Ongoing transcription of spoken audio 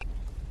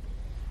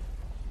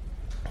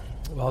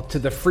Well, to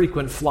the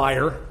frequent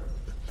flyer,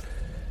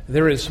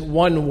 there is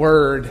one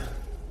word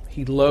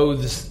he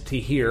loathes to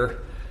hear.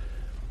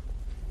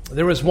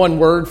 There is one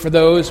word for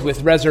those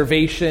with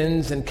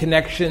reservations and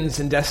connections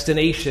and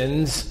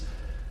destinations,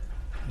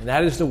 and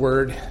that is the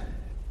word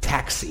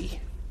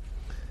taxi.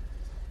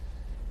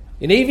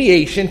 In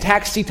aviation,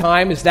 taxi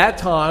time is that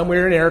time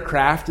where an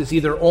aircraft is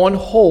either on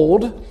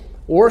hold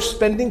or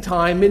spending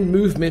time in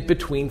movement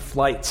between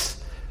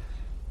flights.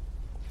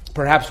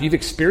 Perhaps you've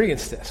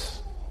experienced this,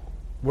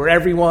 where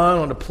everyone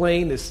on a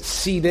plane is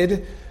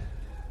seated,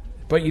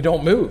 but you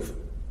don't move.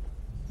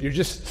 You're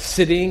just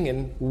sitting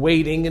and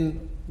waiting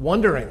and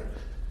wondering.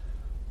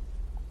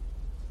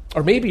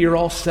 Or maybe you're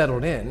all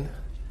settled in,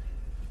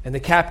 and the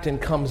captain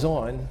comes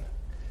on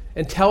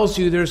and tells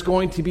you there's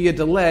going to be a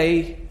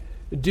delay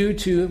due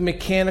to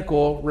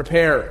mechanical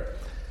repair.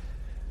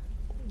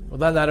 Well,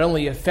 that not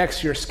only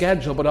affects your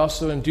schedule, but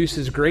also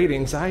induces great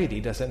anxiety,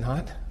 does it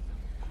not?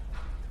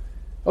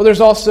 Well,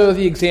 there's also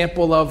the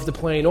example of the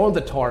plane on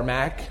the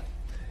tarmac,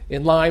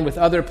 in line with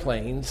other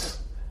planes,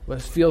 but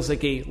it feels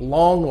like a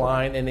long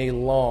line and a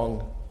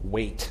long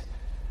wait.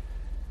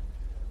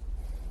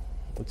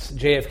 It's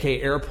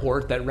JFK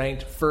Airport that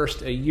ranked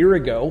first a year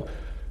ago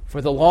for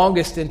the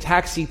longest in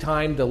taxi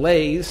time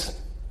delays.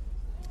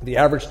 The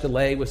average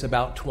delay was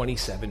about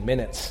 27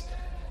 minutes.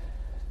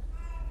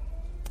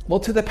 Well,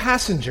 to the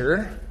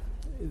passenger,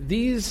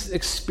 these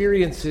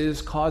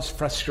experiences cause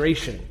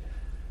frustration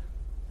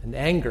and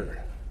anger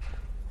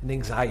and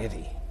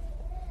anxiety.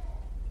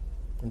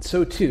 And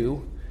so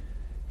too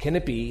can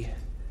it be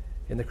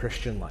in the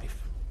Christian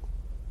life.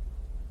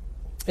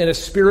 In a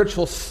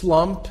spiritual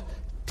slump,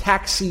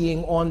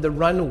 taxiing on the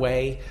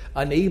runway,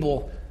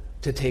 unable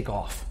to take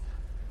off.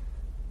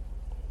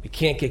 We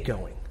can't get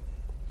going.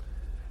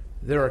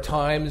 There are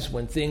times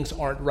when things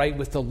aren't right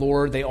with the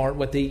Lord. They aren't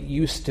what they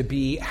used to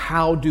be.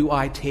 How do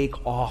I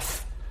take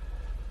off?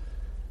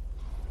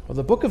 Well,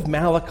 the book of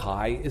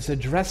Malachi is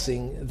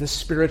addressing the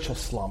spiritual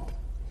slump.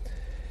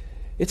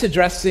 It's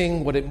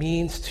addressing what it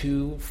means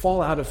to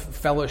fall out of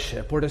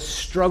fellowship or to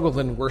struggle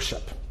in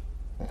worship.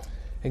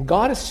 And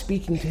God is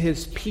speaking to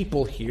his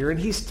people here, and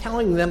he's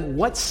telling them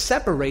what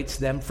separates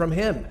them from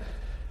him.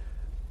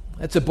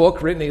 It's a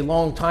book written a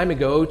long time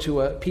ago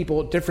to a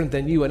people different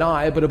than you and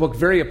I, but a book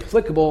very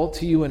applicable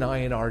to you and I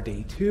in our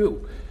day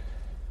too.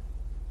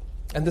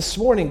 And this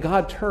morning,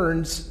 God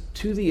turns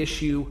to the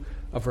issue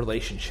of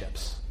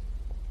relationships.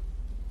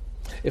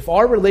 If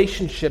our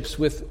relationships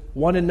with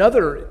one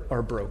another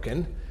are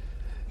broken,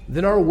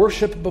 then our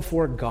worship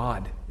before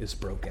God is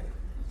broken.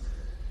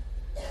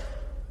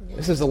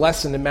 This is a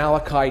lesson in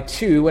Malachi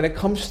 2, and it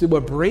comes through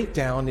a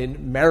breakdown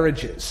in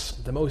marriages,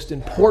 the most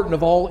important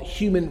of all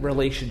human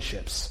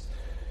relationships.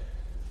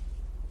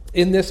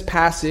 In this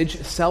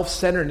passage,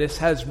 self-centeredness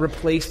has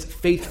replaced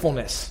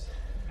faithfulness.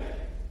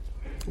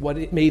 What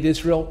it made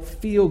Israel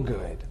feel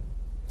good,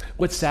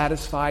 what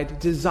satisfied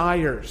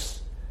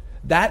desires,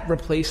 that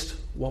replaced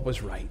what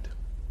was right.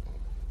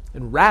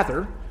 And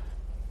rather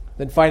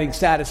than finding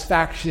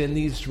satisfaction in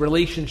these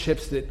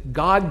relationships that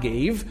God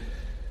gave,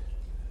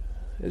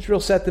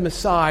 Israel set them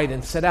aside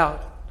and set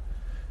out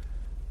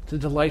to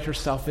delight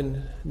herself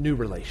in new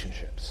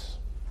relationships.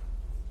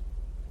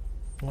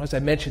 Well, as I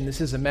mentioned,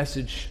 this is a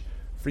message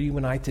for you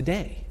and I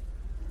today.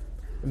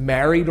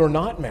 Married or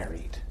not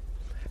married,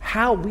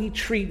 how we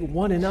treat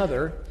one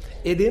another,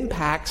 it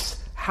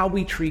impacts how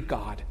we treat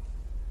God.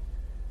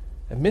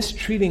 And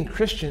mistreating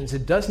Christians,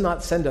 it does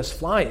not send us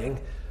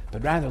flying,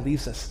 but rather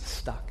leaves us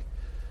stuck.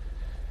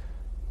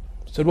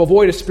 So to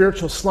avoid a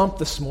spiritual slump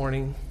this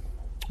morning,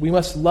 we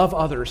must love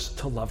others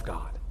to love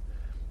God.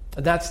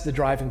 And that's the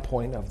driving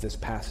point of this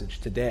passage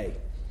today.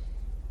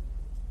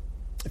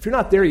 If you're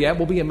not there yet,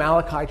 we'll be in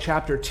Malachi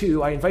chapter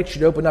 2. I invite you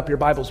to open up your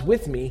Bibles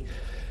with me.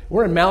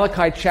 We're in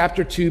Malachi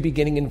chapter 2,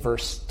 beginning in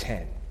verse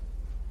 10.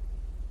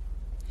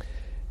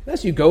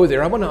 As you go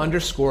there, I want to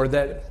underscore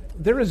that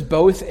there is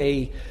both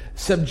a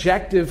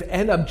subjective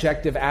and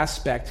objective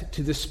aspect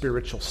to the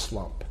spiritual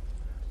slump.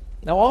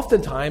 Now,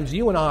 oftentimes,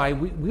 you and I,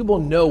 we will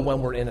know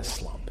when we're in a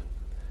slump.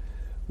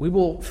 We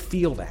will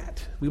feel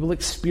that. We will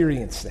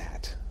experience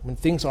that when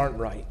things aren't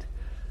right.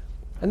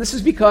 And this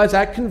is because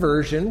at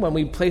conversion, when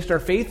we placed our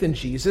faith in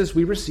Jesus,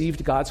 we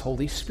received God's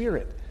Holy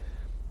Spirit.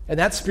 And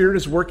that Spirit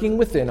is working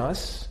within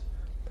us,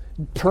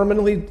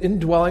 permanently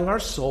indwelling our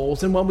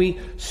souls. And when we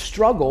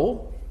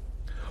struggle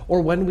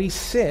or when we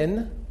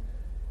sin,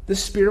 the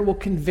Spirit will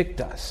convict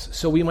us.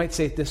 So we might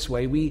say it this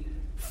way: we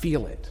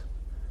feel it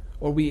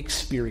or we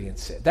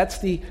experience it. That's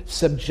the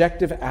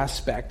subjective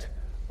aspect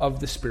of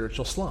the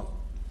spiritual slump.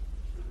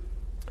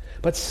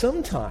 But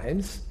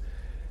sometimes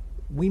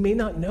we may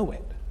not know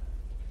it.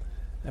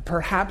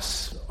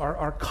 Perhaps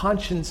our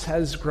conscience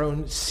has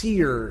grown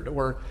seared,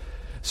 or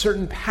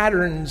certain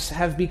patterns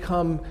have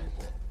become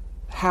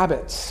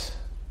habits.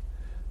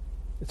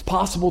 It's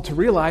possible to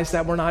realize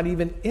that we're not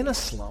even in a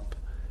slump.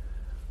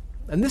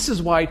 And this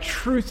is why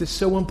truth is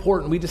so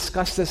important. We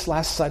discussed this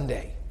last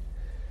Sunday.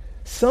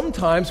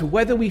 Sometimes,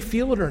 whether we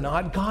feel it or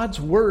not, God's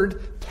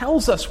word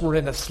tells us we're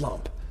in a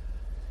slump.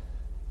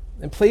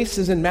 In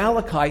places in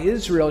Malachi,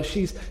 Israel,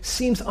 she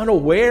seems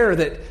unaware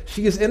that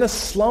she is in a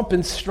slump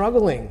and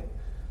struggling.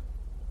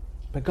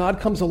 But God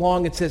comes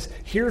along and says,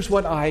 here's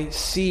what I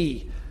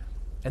see.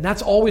 And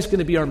that's always going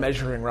to be our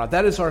measuring rod.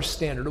 That is our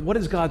standard. What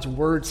does God's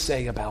word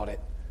say about it?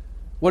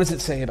 What does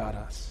it say about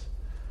us?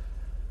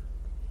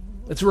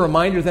 It's a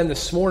reminder then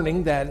this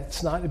morning that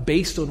it's not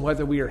based on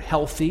whether we are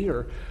healthy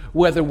or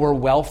whether we're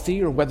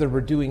wealthy or whether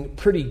we're doing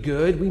pretty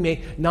good. We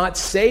may not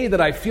say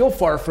that I feel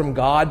far from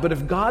God, but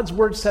if God's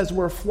word says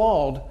we're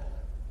flawed,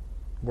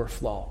 we're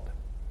flawed.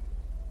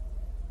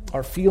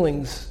 Our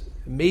feelings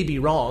may be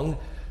wrong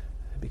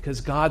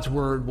because God's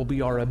word will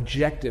be our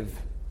objective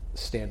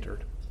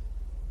standard.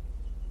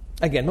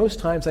 Again, most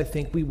times I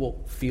think we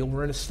will feel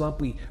we're in a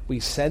slump. We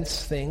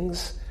sense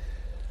things.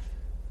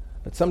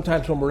 But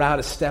sometimes when we're out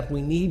of step,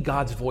 we need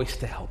God's voice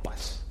to help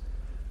us.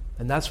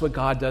 And that's what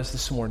God does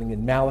this morning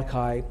in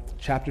Malachi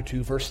chapter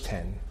 2, verse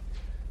 10,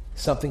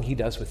 something he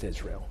does with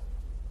Israel.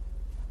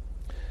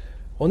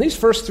 Well, in these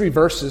first 3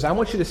 verses, I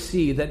want you to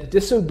see that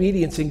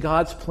disobedience in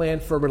God's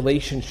plan for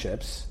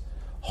relationships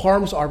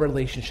harms our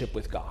relationship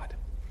with God.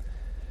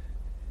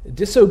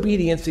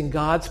 Disobedience in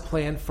God's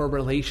plan for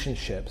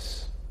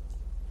relationships,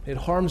 it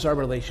harms our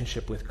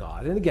relationship with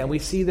God. And again, we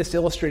see this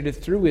illustrated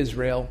through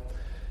Israel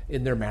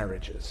in their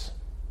marriages.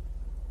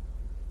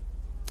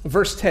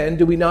 Verse 10,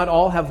 do we not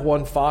all have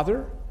one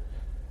Father?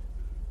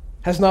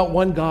 Has not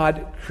one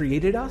God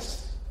created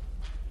us?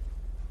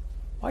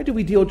 Why do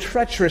we deal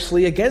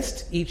treacherously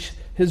against each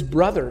his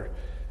brother,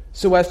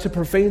 so as to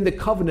profane the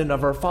covenant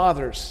of our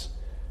fathers?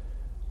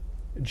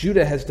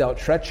 Judah has dealt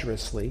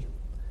treacherously,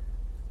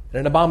 and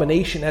an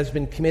abomination has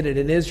been committed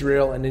in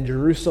Israel and in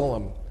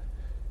Jerusalem.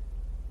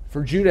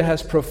 For Judah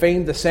has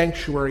profaned the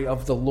sanctuary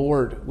of the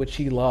Lord, which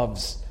he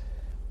loves,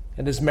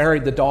 and has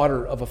married the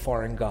daughter of a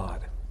foreign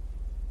god.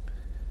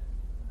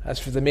 As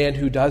for the man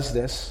who does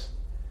this,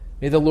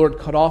 may the Lord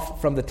cut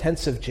off from the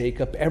tents of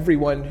Jacob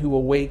everyone who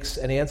awakes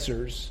and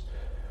answers,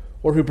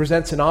 or who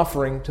presents an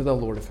offering to the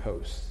Lord of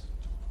hosts.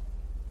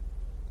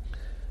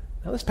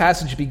 Now, this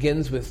passage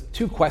begins with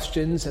 2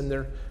 questions, and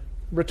they're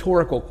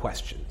rhetorical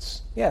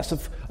questions. Yes,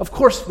 of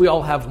course we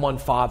all have one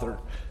Father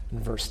in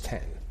verse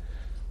 10.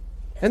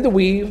 And the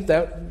we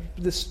that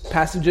this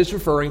passage is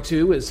referring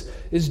to is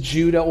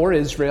Judah or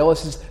Israel.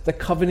 This is the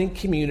covenant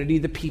community,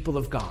 the people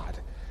of God.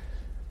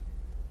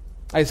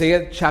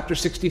 Isaiah chapter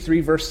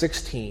 63, verse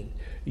 16.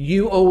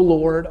 You, O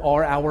Lord,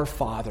 are our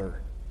Father.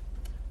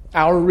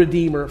 Our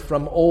Redeemer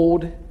from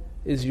old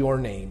is your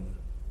name.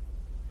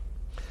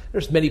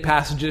 There's many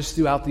passages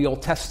throughout the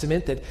Old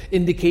Testament that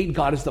indicate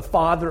God is the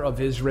Father of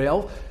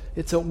Israel.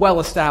 It's a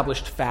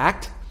well-established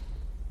fact.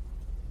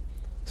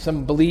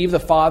 Some believe the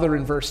Father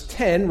in verse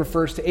 10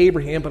 refers to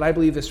Abraham, but I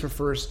believe this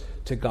refers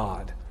to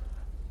God.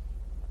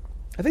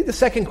 I think the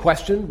second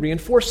question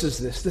reinforces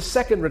this, the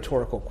second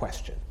rhetorical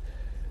question.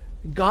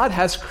 God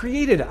has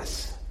created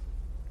us.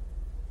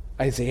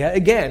 Isaiah,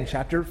 again,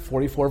 chapter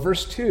 44,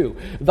 verse 2.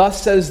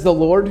 Thus says the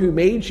Lord who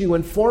made you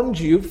and formed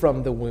you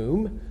from the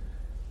womb,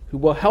 who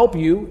will help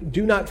you.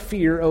 Do not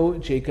fear, O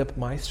Jacob,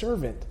 my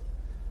servant.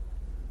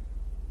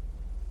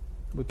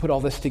 We put all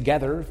this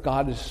together. If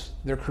God is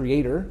their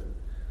creator,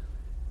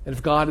 and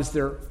if God is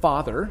their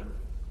father,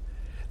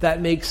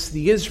 that makes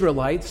the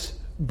Israelites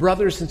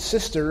brothers and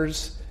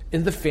sisters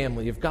in the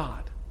family of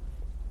God.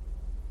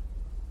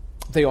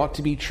 They ought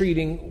to be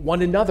treating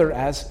one another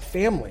as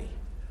family.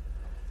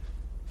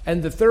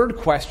 And the third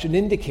question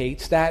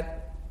indicates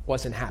that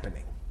wasn't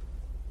happening.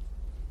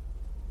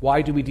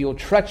 Why do we deal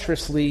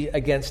treacherously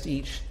against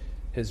each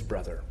his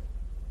brother?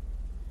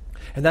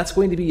 And that's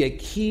going to be a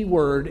key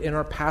word in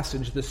our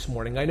passage this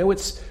morning. I know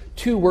it's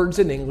 2 words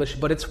in English,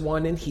 but it's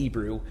one in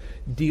Hebrew.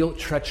 Deal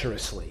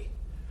treacherously.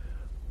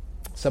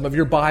 Some of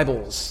your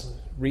Bibles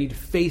read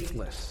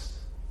faithless,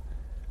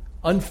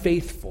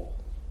 unfaithful,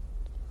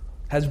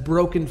 has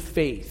broken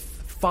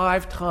faith.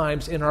 5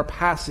 times in our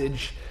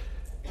passage,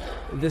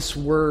 this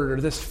word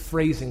or this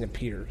phrasing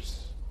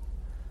appears.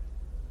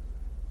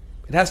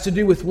 It has to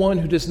do with one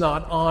who does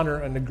not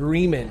honor an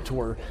agreement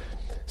or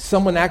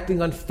someone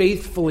acting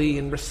unfaithfully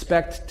in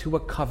respect to a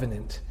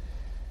covenant.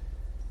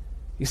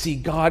 You see,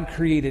 God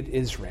created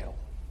Israel,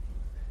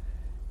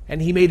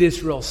 and he made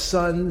Israel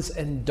sons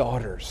and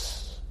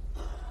daughters.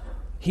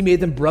 He made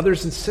them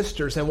brothers and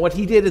sisters, and what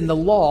he did in the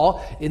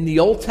law, in the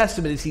Old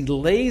Testament, is he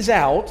lays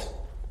out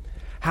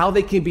how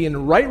they can be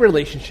in right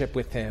relationship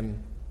with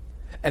him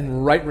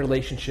and right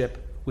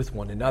relationship with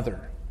one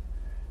another.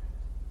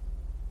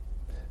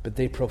 But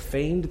they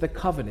profaned the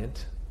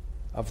covenant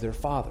of their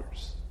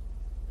fathers.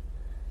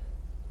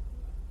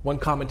 One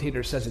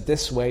commentator says it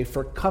this way: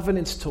 for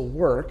covenants to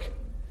work,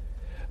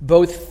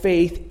 both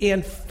faith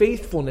and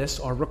faithfulness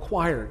are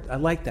required. I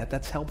like that.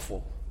 That's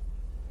helpful.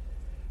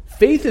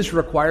 Faith is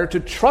required to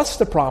trust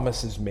the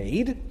promises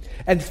made,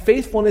 and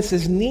faithfulness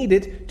is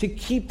needed to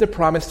keep the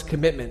promised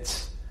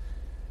commitments.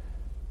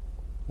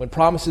 When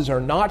promises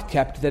are not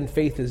kept, then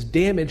faith is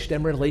damaged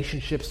and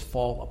relationships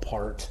fall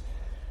apart.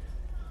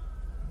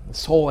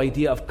 This whole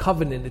idea of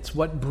covenant, it's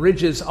what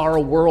bridges our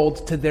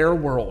world to their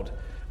world.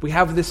 We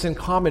have this in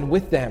common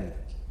with them.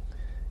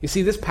 You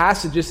see, this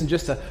passage isn't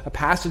just a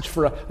passage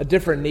for a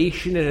different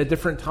nation at a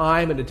different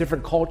time and a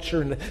different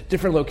culture and a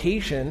different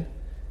location.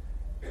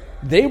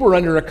 They were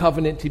under a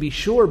covenant, to be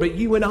sure, but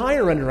you and I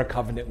are under a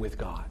covenant with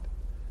God.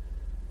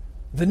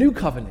 The new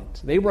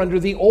covenant. They were under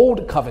the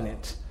old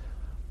covenant.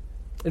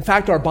 In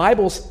fact, our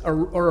Bibles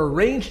are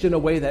arranged in a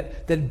way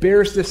that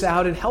bears this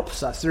out and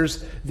helps us.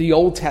 There's the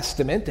Old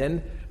Testament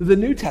and the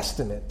New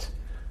Testament.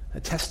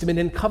 A testament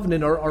and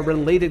covenant are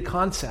related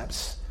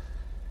concepts.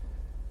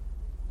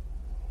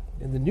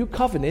 In the New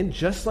Covenant,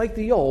 just like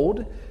the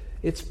Old,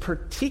 it's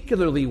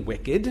particularly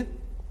wicked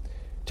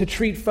to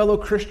treat fellow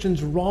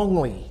Christians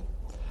wrongly,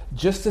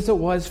 just as it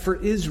was for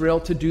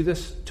Israel to do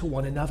this to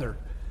one another.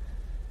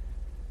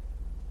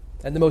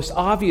 And the most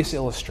obvious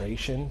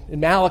illustration in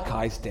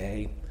Malachi's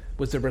day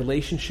was the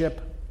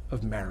relationship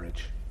of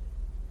marriage.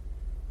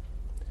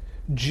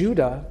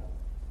 Judah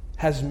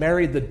has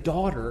married the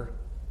daughter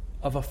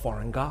of a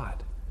foreign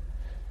god.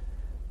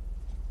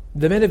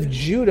 The men of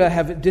Judah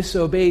have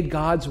disobeyed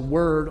God's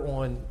word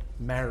on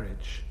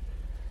marriage.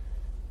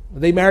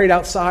 They married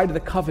outside of the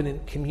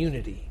covenant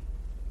community.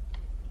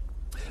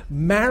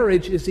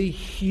 Marriage is a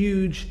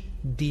huge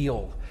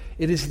deal.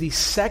 It is the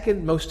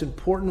second most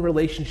important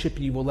relationship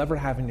you will ever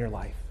have in your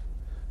life,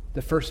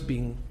 the first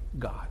being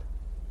God.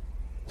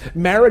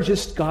 Marriage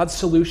is God's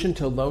solution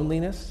to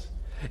loneliness.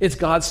 It's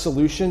God's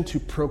solution to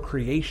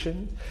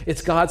procreation.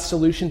 It's God's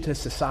solution to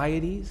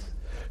societies.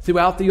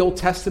 Throughout the Old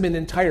Testament,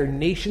 entire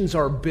nations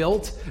are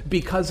built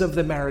because of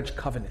the marriage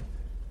covenant.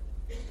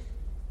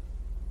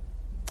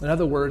 In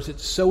other words,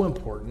 it's so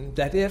important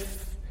that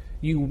if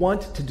you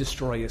want to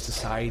destroy a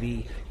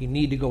society, you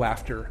need to go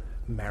after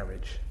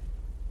marriage.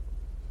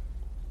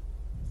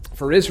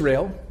 For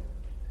Israel,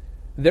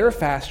 their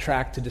fast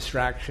track to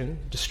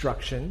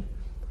destruction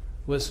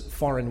was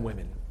foreign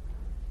women.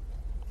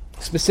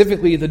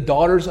 Specifically, the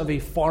daughters of a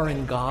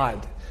foreign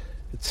god.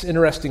 It's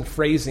interesting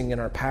phrasing in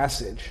our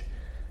passage.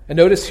 And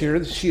notice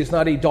here, she is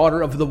not a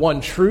daughter of the one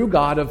true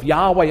God, of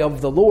Yahweh,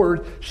 of the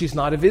Lord. She's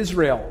not of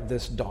Israel,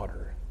 this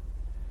daughter.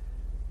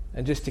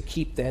 And just to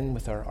keep then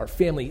with our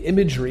family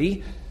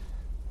imagery,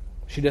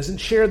 she doesn't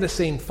share the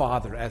same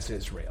father as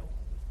Israel.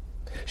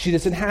 She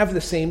doesn't have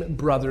the same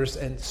brothers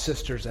and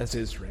sisters as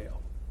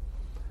Israel.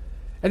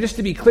 And just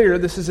to be clear,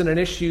 this isn't an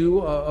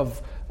issue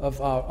of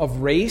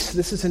race.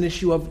 This is an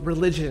issue of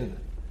religion.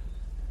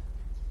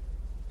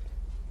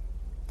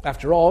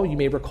 After all, you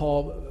may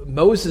recall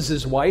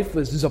Moses' wife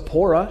was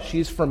Zipporah.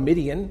 She's from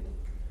Midian.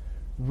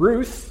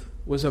 Ruth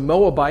was a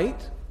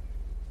Moabite.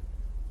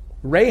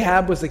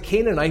 Rahab was a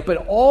Canaanite.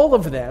 But all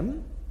of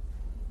them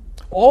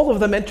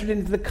entered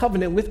into the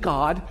covenant with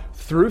God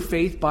through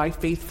faith by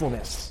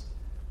faithfulness.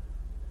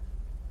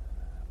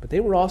 But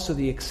they were also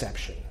the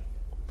exception.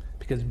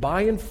 Because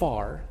by and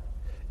far,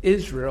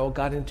 Israel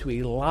got into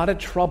a lot of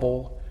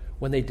trouble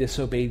when they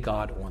disobeyed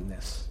God on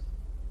this.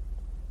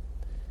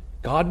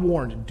 God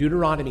warned,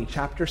 Deuteronomy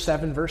chapter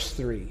 7, verse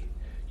 3,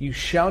 "You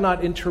shall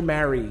not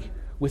intermarry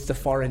with the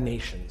foreign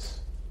nations.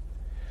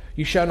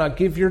 You shall not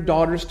give your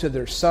daughters to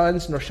their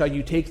sons, nor shall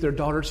you take their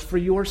daughters for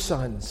your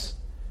sons.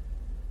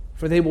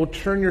 For they will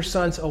turn your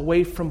sons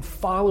away from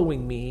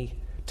following me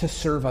to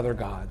serve other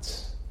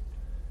gods."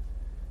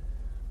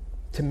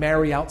 To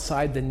marry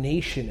outside the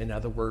nation, in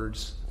other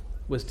words,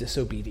 was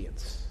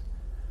disobedience.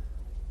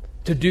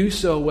 To do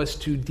so was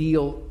to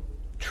deal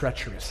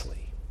treacherously.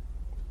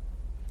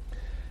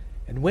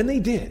 And when they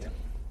did,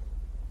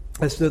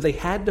 as though they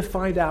had to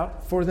find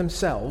out for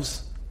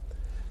themselves,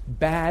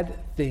 bad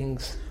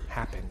things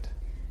happened.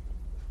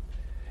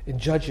 In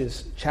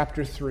Judges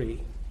chapter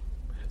 3,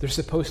 they're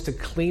supposed to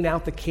clean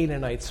out the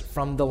Canaanites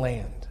from the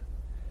land.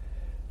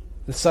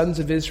 The sons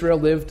of Israel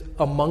lived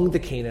among the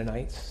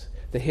Canaanites,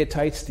 the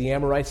Hittites, the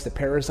Amorites, the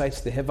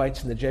Perizzites, the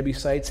Hivites, and the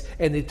Jebusites,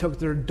 and they took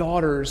their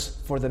daughters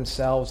for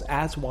themselves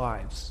as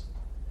wives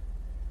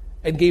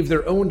and gave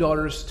their own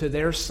daughters to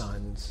their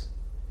sons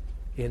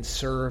and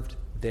served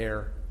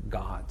their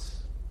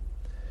gods.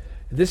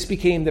 This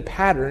became the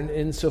pattern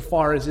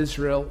insofar as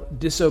Israel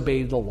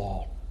disobeyed the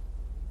law.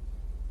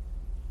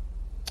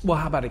 Well,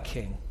 how about a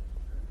king?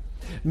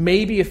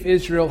 Maybe if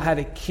Israel had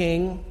a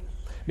king,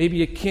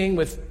 maybe a king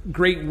with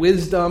great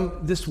wisdom,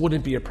 this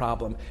wouldn't be a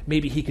problem.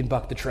 Maybe he can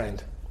buck the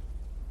trend.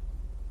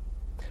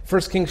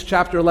 1 Kings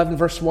chapter 11,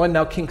 verse 1,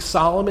 "Now King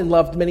Solomon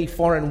loved many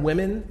foreign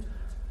women,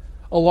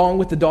 along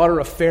with the daughter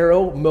of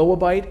Pharaoh,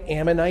 Moabite,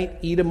 Ammonite,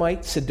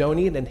 Edomite,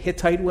 Sidonian, and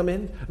Hittite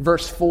women."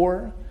 Verse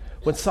 4,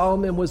 "When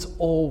Solomon was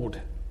old,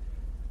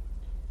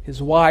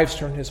 his wives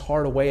turned his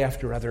heart away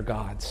after other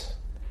gods,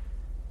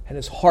 and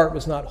his heart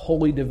was not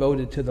wholly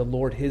devoted to the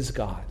Lord his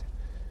God."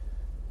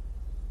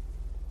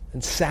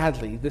 And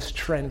sadly, this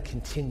trend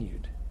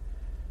continued.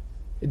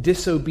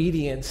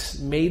 Disobedience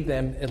made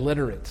them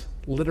illiterate,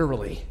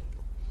 literally.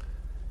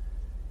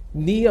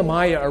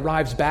 Nehemiah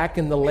arrives back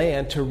in the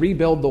land to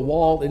rebuild the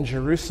wall in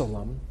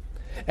Jerusalem,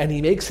 and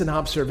he makes an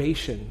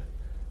observation.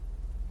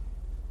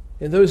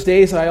 "In those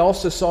days I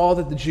also saw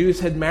that the Jews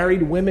had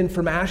married women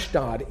from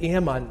Ashdod,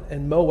 Ammon,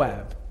 and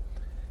Moab.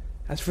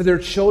 As for their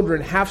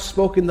children, half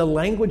spoke in the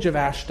language of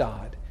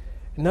Ashdod,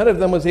 None of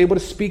them was able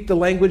to speak the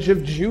language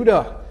of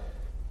Judah,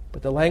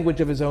 but the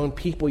language of his own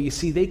people. You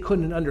see, they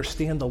couldn't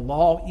understand the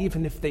law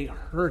even if they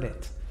heard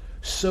it.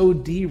 So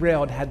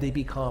derailed had they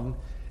become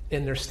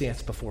in their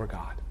stance before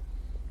God.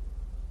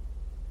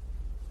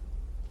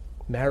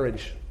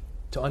 Marriage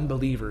to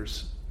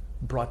unbelievers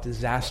brought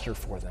disaster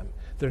for them.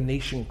 Their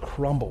nation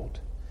crumbled.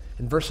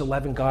 In verse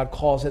 11, God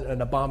calls it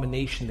an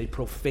abomination. They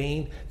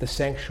profane the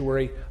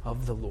sanctuary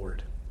of the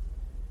Lord.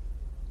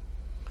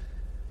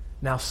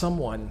 Now,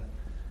 someone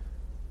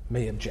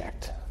may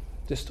object.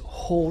 Just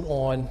hold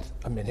on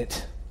a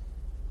minute.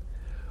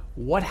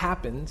 What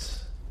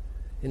happens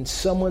in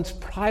someone's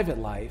private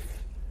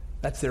life,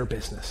 that's their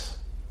business.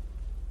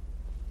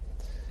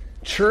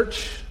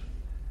 Church,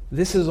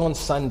 this is on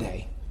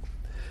Sunday.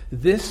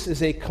 This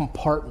is a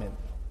compartment.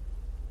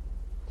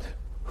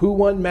 Who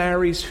one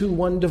marries, who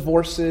one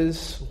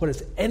divorces, what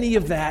does any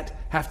of that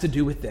have to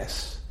do with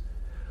this?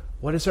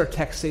 What does our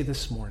text say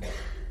this morning?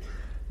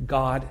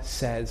 God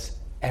says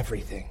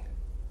everything.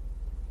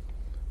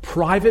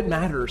 Private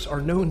matters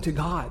are known to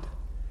God,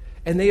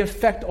 and they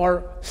affect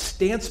our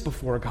stance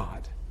before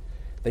God.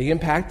 They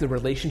impact the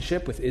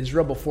relationship with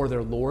Israel before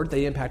their Lord.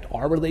 They impact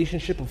our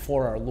relationship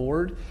before our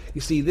Lord.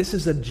 You see, this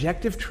is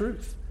objective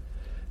truth.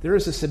 There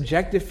is a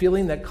subjective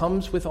feeling that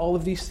comes with all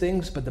of these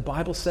things, but the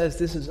Bible says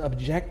this is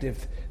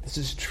objective. This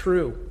is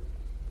true.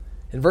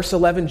 In verse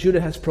 11, Judah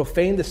has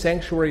profaned the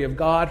sanctuary of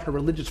God. Her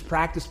religious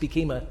practice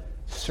became a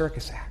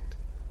circus act.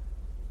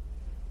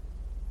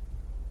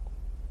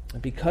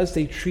 And because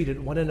they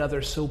treated one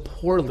another so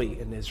poorly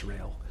in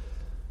Israel,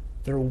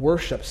 their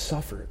worship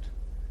suffered.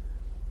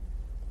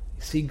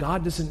 You see,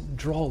 God doesn't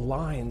draw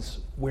lines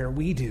where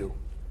we do.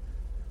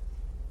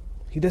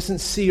 He doesn't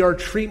see our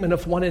treatment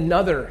of one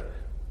another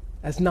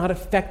as not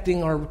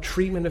affecting our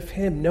treatment of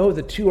him. No,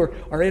 the two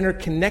are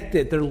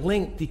interconnected. They're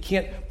linked. You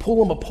can't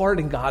pull them apart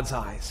in God's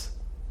eyes.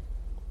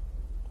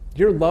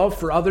 Your love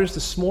for others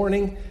this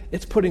morning,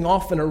 it's putting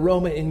off an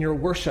aroma in your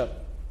worship.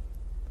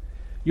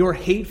 Your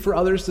hate for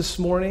others this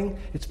morning,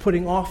 it's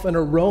putting off an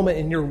aroma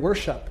in your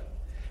worship.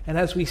 And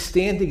as we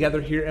stand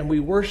together here and we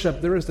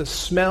worship, there is the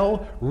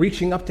smell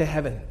reaching up to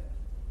heaven.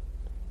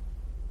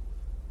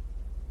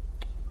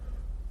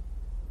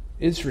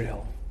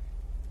 Israel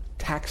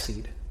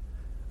taxied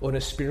on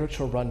a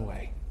spiritual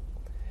runway,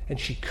 and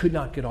she could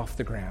not get off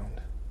the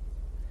ground.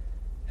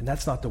 And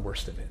that's not the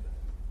worst of it.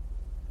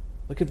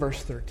 Look at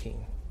verse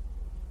 13.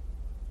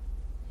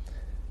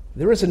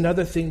 There is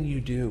another thing you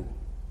do.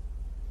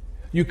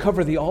 You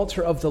cover the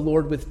altar of the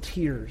Lord with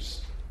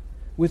tears,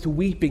 with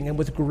weeping and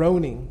with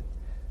groaning,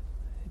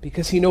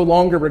 because he no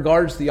longer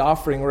regards the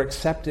offering or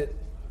accepts it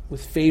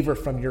with favor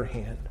from your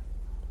hand.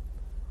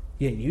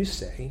 Yet you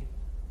say,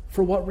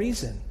 for what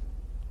reason?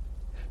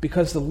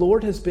 Because the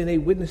Lord has been a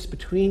witness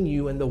between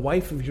you and the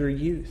wife of your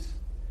youth,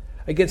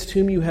 against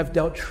whom you have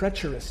dealt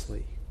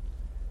treacherously,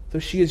 though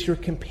she is your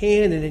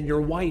companion and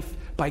your wife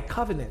by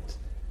covenant.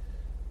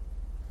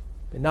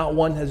 And not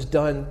one has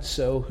done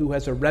so who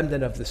has a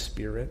remnant of the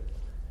Spirit.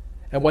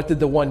 And what did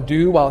the one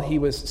do while he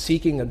was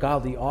seeking a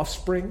godly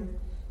offspring?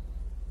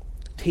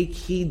 Take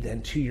heed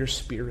then to your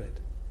spirit,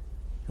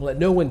 and let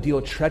no one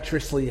deal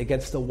treacherously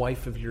against the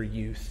wife of your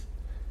youth.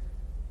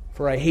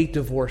 For I hate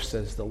divorce,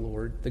 says the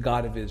Lord, the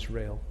God of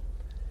Israel,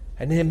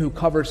 and him who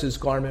covers his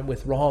garment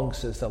with wrong,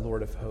 says the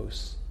Lord of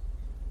hosts.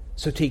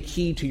 So take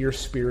heed to your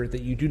spirit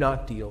that you do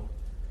not deal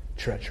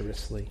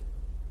treacherously.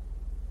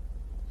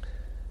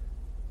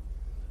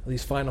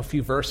 These final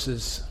few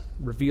verses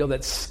reveal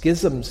that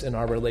schisms in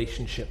our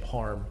relationship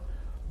harm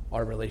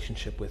our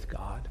relationship with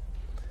God.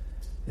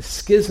 The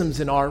schisms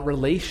in our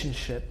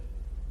relationship,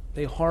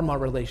 they harm our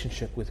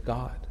relationship with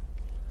God.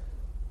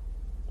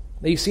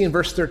 Now you see in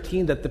verse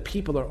 13 that the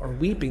people are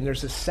weeping.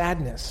 There's a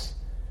sadness.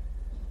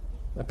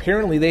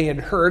 Apparently they had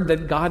heard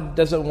that God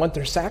doesn't want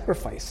their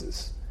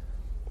sacrifices.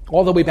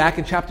 All the way back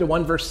in chapter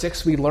 1, verse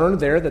 6, we learned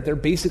there that they're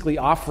basically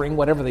offering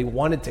whatever they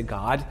wanted to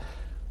God.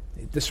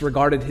 They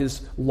disregarded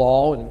his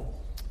law and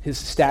his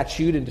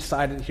statute and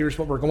decided, here's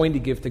what we're going to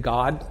give to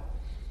God,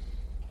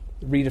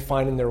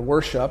 redefining their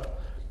worship.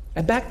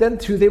 And back then,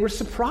 too, they were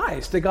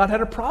surprised that God had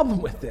a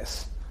problem with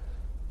this.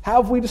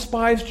 How have we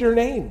despised your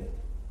name?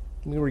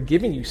 We were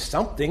giving you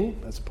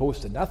something as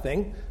opposed to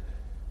nothing.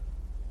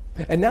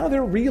 And now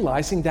they're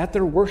realizing that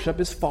their worship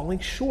is falling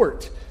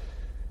short.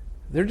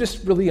 They're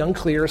just really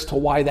unclear as to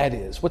why that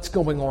is. What's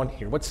going on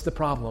here? What's the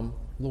problem,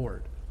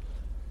 Lord?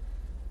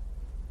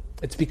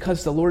 It's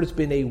because the Lord has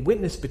been a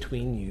witness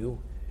between you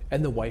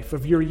and the wife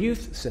of your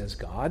youth, says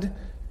God,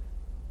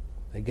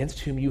 against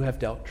whom you have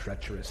dealt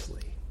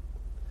treacherously.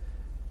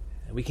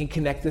 And we can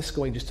connect this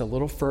going just a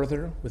little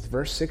further with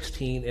verse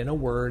 16. In a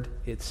word,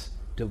 it's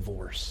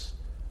divorce.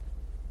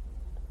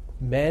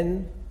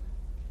 Men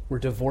were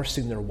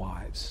divorcing their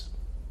wives.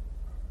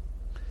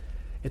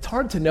 It's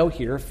hard to know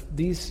here if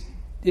these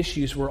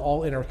issues were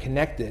all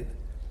interconnected.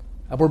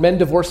 Were men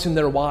divorcing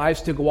their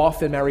wives to go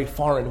off and marry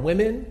foreign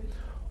women?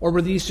 Or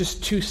were these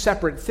just two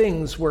separate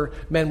things where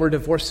men were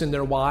divorcing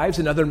their wives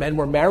and other men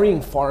were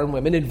marrying foreign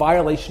women in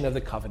violation of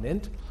the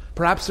covenant?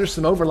 Perhaps there's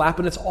some overlap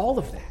and it's all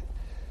of that.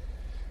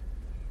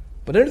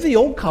 But under the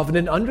old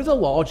covenant, under the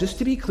law, just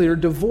to be clear,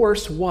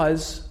 divorce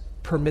was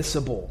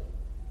permissible.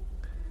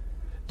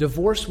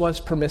 Divorce was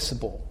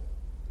permissible.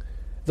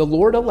 The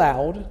Lord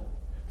allowed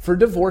for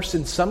divorce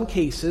in some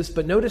cases,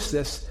 but notice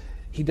this,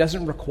 he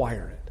doesn't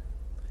require it.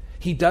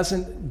 He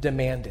doesn't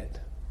demand it.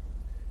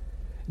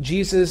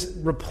 Jesus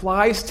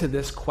replies to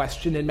this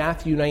question in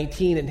Matthew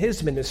 19 in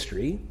his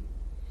ministry.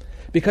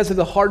 Because of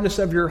the hardness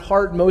of your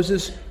heart,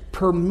 Moses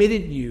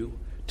permitted you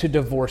to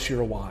divorce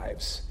your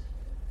wives.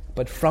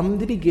 But from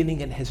the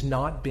beginning, it has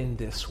not been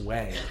this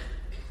way.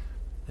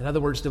 In other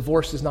words,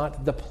 divorce is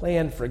not the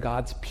plan for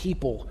God's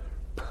people.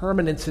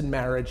 Permanence in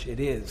marriage, it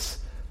is.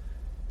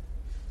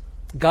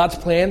 God's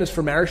plan is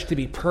for marriage to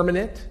be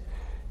permanent,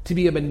 to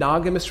be a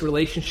monogamous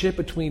relationship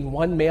between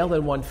one male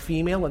and one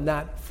female, and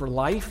that for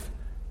life.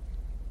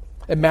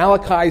 In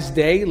Malachi's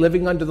day,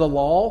 living under the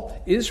law,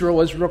 Israel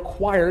was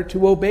required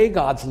to obey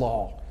God's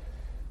law,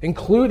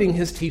 including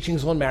his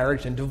teachings on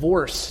marriage and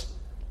divorce.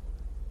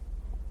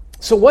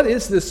 So what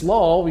is this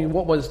law? I mean,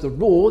 what was the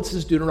rule? This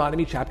is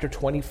Deuteronomy chapter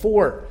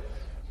 24.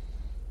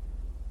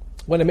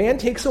 When a man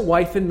takes a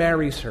wife and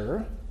marries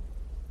her,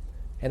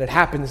 and it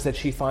happens that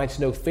she finds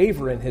no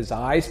favor in his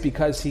eyes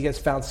because he has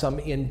found some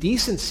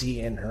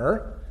indecency in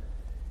her,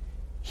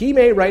 he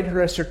may write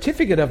her a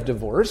certificate of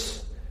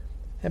divorce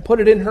and put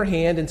it in her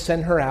hand and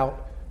send her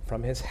out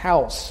from his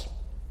house.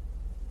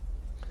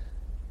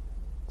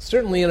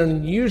 Certainly an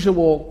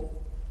unusual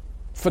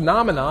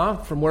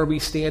phenomena from where we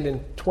stand in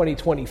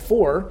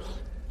 2024,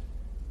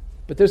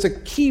 but there's a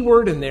key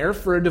word in there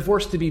for a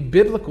divorce to be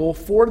biblical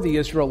for the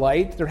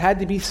Israelite. There had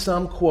to be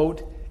some,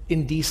 quote,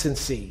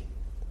 indecency.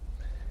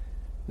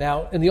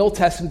 Now, in the Old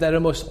Testament, that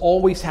almost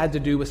always had to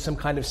do with some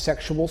kind of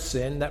sexual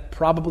sin. That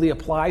probably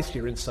applies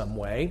here in some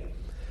way.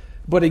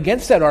 But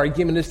against that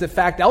argument is the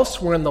fact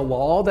elsewhere in the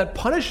law that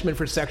punishment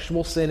for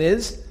sexual sin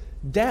is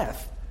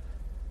death.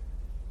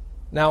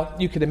 Now,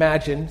 you can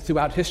imagine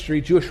throughout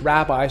history, Jewish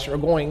rabbis are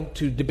going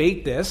to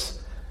debate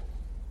this,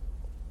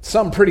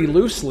 some pretty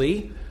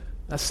loosely.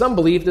 Now, some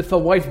believe that if a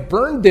wife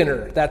burned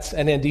dinner, that's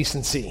an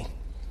indecency.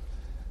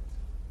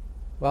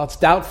 Well, it's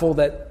doubtful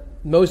that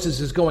Moses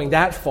is going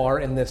that far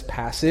in this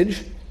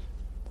passage,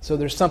 so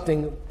there's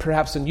something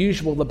perhaps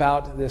unusual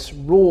about this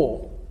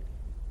rule.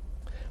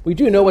 We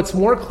do know what's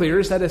more clear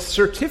is that a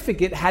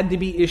certificate had to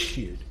be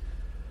issued.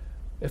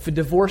 If a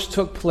divorce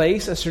took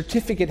place, a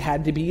certificate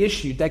had to be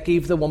issued. That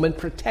gave the woman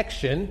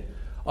protection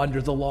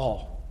under the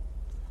law.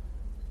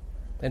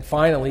 And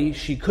finally,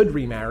 she could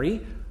remarry,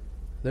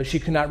 though she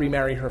could not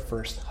remarry her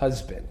first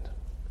husband.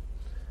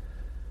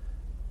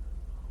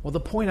 Well, the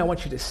point I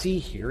want you to see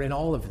here in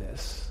all of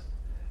this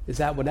is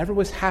that whatever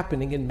was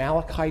happening in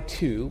Malachi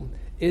 2,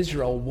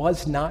 Israel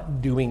was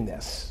not doing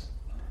this.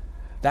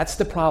 That's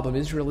the problem.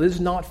 Israel is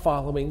not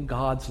following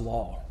God's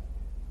law.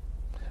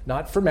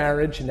 Not for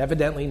marriage, and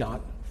evidently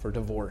not for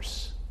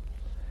divorce.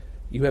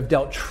 You have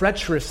dealt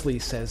treacherously,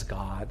 says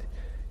God.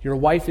 Your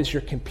wife is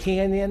your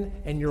companion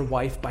and your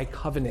wife by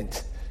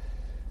covenant.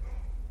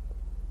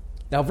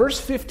 Now, verse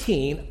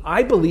 15,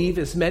 I believe,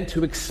 is meant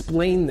to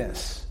explain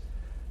this,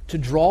 to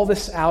draw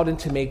this out and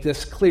to make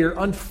this clear.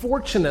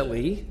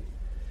 Unfortunately,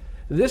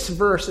 this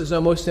verse is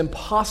almost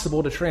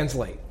impossible to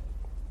translate.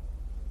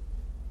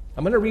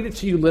 I'm going to read it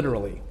to you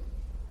literally.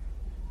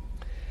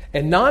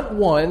 And not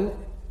one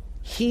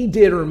he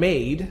did or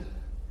made,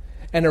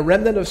 and a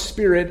remnant of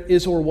spirit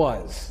is or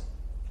was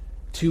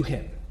to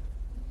him.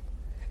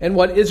 And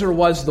what is or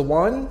was the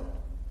one?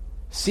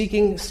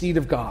 Seeking seed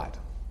of God.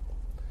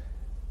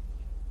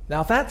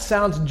 Now, if that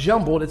sounds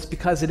jumbled, it's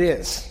because it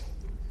is.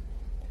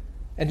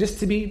 And just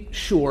to be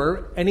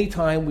sure,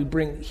 anytime we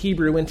bring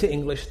Hebrew into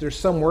English, there's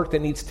some work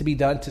that needs to be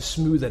done to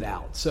smooth it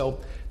out. So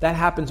that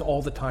happens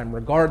all the time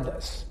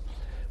regardless.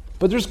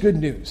 But there's good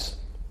news.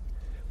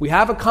 We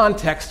have a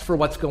context for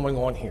what's going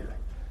on here.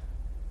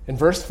 In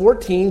verse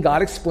 14,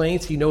 God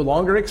explains he no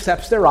longer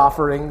accepts their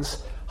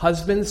offerings.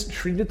 Husbands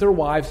treated their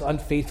wives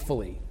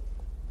unfaithfully.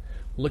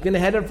 Looking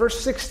ahead at verse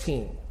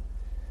 16,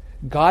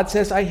 God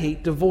says, I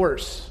hate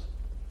divorce.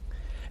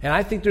 And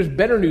I think there's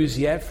better news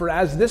yet, for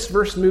as this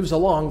verse moves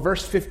along,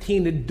 verse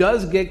 15, it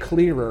does get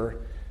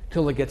clearer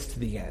till it gets to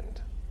the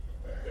end.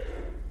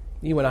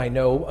 You and I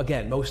know,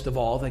 again, most of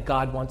all, that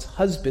God wants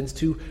husbands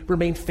to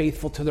remain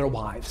faithful to their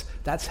wives.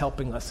 That's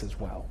helping us as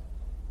well.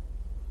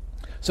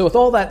 So with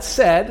all that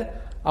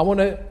said, I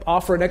want to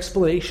offer an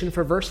explanation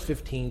for verse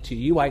 15 to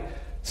you. I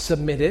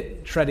submit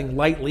it, treading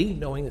lightly,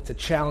 knowing it's a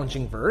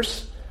challenging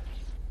verse.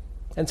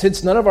 And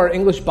since none of our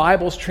English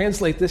Bibles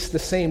translate this the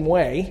same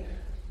way,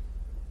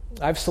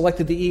 I've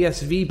selected the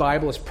ESV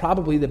Bible as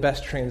probably the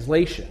best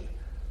translation.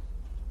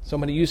 So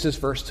I'm going to use this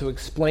verse to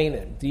explain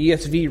it. The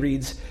ESV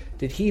reads,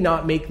 did he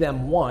not make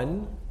them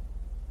one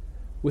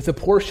with a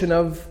portion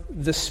of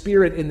the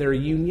Spirit in their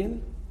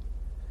union?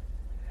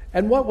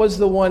 And what was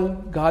the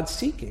one God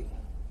seeking?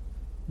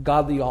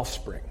 Godly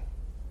offspring.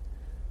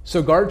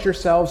 So guard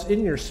yourselves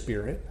in your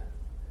spirit,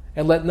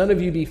 and let none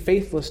of you be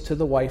faithless to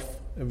the wife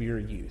of your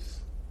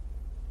youth.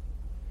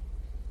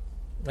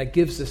 That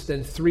gives us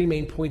then three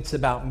main points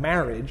about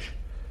marriage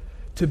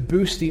to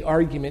boost the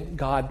argument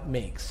God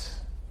makes.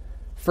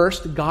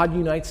 First, God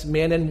unites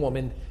man and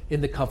woman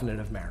in the covenant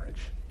of marriage.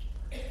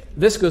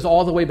 This goes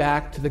all the way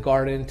back to the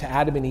garden, to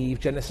Adam and Eve,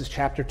 Genesis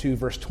chapter 2,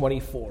 verse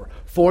 24.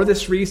 For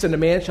this reason, a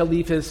man shall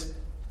leave his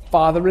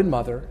father and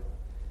mother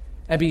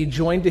and be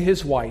joined to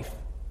his wife,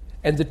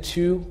 and the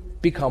two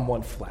become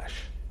one flesh.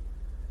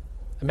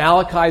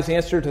 Malachi's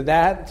answer to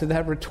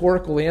that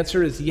rhetorical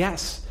answer is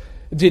yes.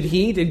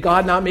 Did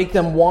God not make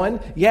them one?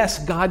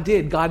 Yes, God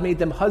did. God made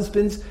them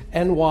husbands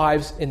and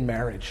wives in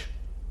marriage,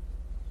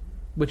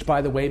 which,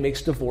 by the way,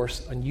 makes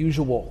divorce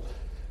unusual.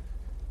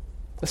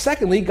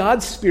 Secondly,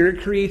 God's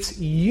Spirit creates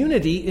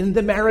unity in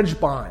the marriage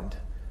bond.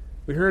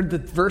 We heard the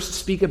verse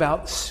speak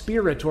about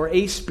spirit or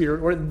a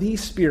spirit or the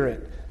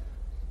Spirit.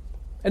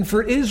 And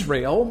for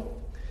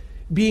Israel,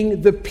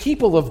 being the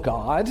people of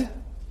God,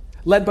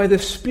 led by the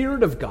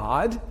Spirit of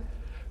God,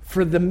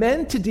 for the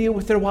men to deal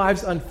with their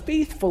wives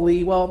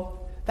unfaithfully,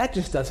 well, that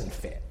just doesn't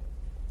fit.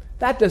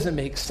 That doesn't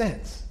make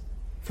sense.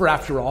 For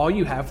after all,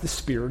 you have the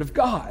Spirit of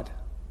God.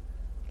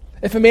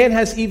 If a man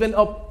has even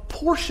a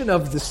portion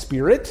of the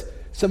Spirit,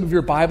 some of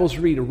your Bibles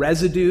read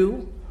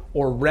residue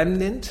or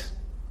remnant,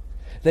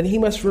 then he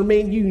must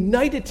remain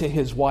united to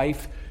his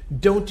wife.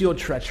 Don't deal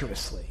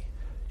treacherously.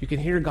 You can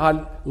hear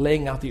God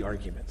laying out the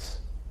arguments.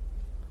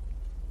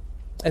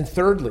 And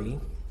thirdly,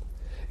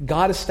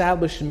 God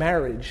established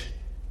marriage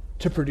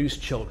to produce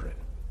children.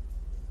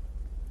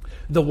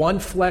 The one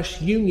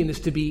flesh union is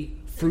to be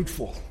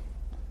fruitful.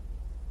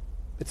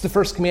 It's the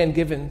first command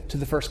given to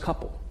the first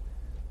couple.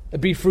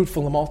 Be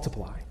fruitful and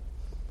multiply.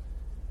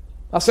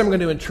 Now, some are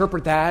going to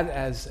interpret that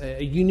as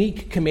a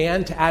unique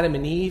command to Adam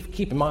and Eve.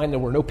 Keep in mind there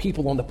were no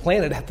people on the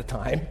planet at the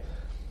time.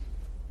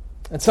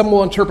 And some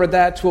will interpret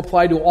that to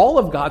apply to all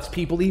of God's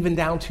people, even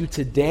down to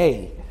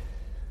today.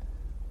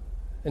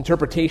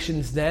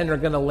 Interpretations then are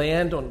going to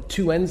land on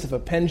two ends of a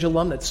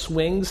pendulum that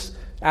swings.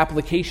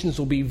 Applications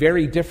will be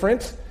very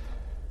different.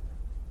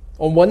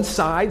 On one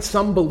side,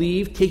 some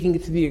believe, taking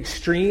it to the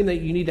extreme,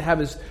 that you need to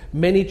have as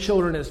many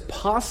children as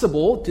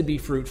possible to be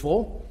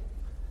fruitful.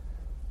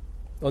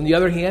 On the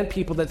other hand,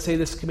 people that say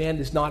this command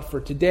is not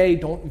for today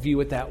don't view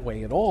it that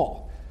way at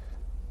all.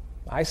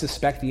 I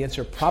suspect the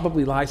answer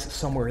probably lies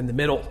somewhere in the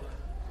middle.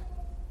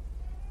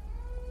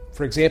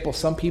 For example,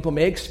 some people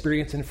may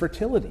experience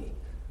infertility.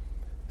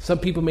 Some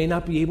people may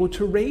not be able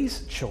to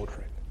raise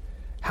children.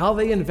 How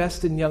they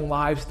invest in young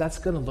lives, that's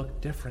going to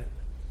look different.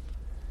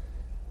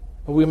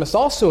 But we must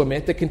also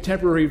admit the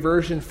contemporary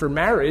version for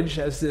marriage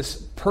as this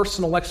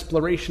personal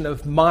exploration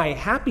of my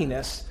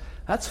happiness,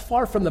 that's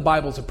far from the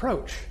Bible's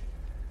approach.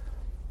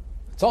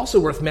 It's also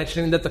worth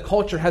mentioning that the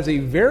culture has a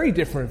very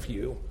different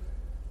view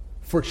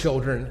for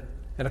children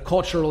and a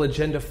cultural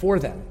agenda for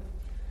them.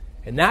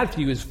 And that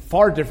view is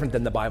far different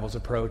than the Bible's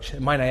approach,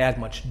 and might I add,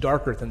 much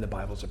darker than the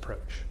Bible's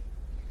approach.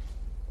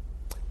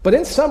 But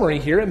in summary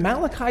here, at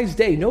Malachi's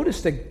day,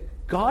 notice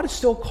that God is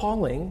still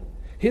calling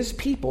his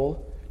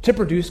people to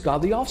produce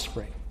godly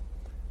offspring.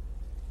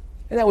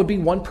 And that would be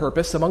one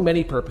purpose among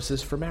many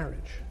purposes for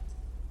marriage.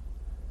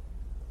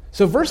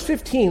 So verse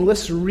 15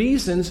 lists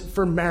reasons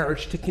for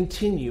marriage to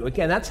continue.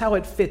 Again, that's how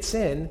it fits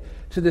in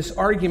to this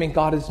argument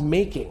God is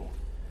making.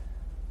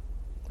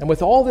 And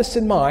with all this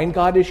in mind,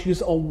 God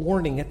issues a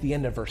warning at the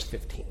end of verse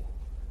 15.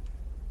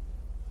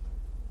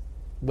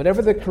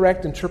 Whatever the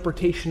correct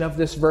interpretation of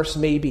this verse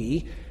may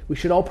be, we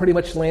should all pretty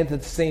much land at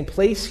the same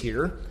place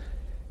here.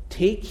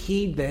 Take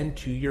heed then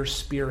to your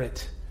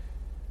spirit.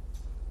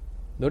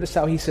 Notice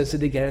how he says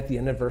it again at the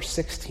end of verse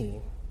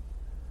 16.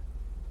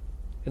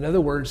 In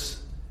other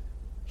words,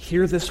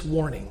 hear this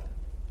warning.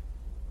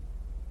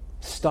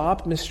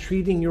 Stop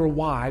mistreating your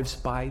wives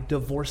by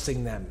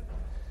divorcing them.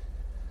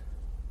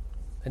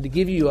 And to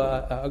give you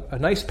a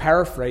nice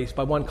paraphrase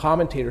by one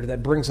commentator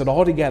that brings it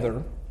all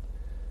together,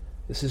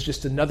 this is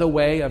just another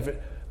way of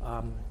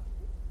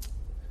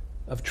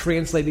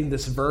translating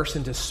this verse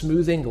into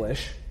smooth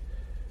English.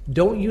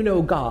 Don't you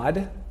know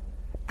God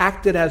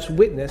acted as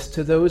witness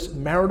to those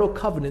marital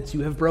covenants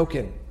you have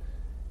broken?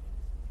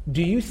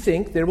 Do you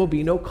think there will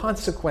be no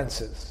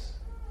consequences?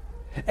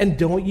 And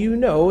don't you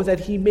know that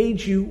he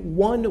made you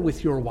one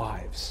with your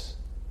wives?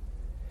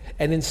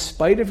 And in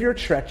spite of your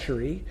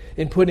treachery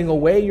in putting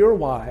away your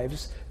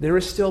wives, there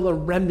is still a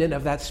remnant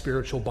of that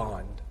spiritual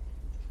bond.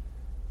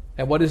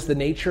 And what is the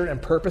nature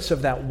and purpose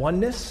of that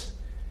oneness?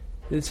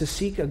 It is to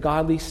seek a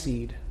godly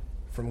seed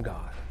from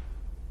God.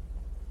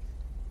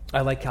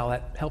 I like how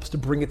that helps to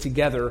bring it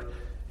together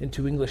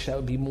into English that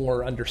would be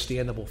more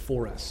understandable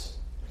for us.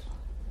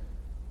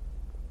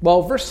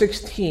 Well, verse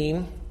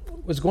 16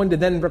 was going to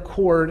then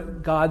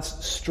record God's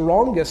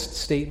strongest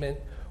statement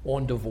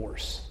on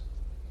divorce.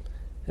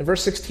 In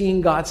verse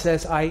 16, God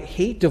says, I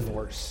hate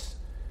divorce,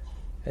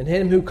 and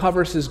him who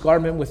covers his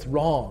garment with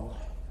wrong.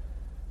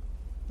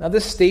 Now,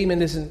 this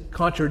statement isn't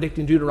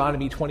contradicting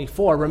Deuteronomy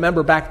 24.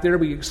 Remember, back there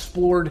we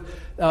explored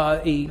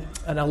an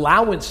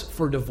allowance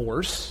for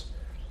divorce.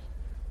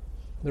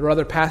 There are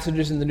other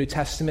passages in the New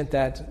Testament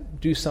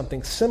that do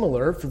something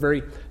similar for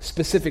very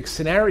specific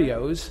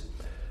scenarios.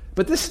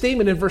 But this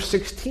statement in verse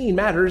 16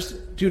 matters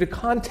due to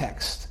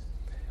context.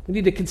 We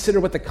need to consider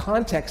what the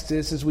context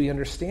is as we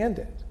understand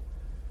it.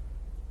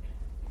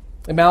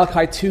 In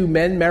Malachi 2,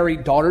 men marry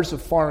daughters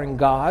of foreign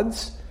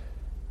gods.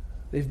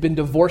 They've been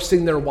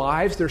divorcing their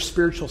wives, their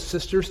spiritual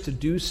sisters, to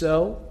do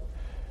so.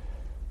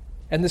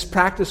 And this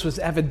practice was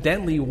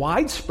evidently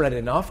widespread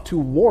enough to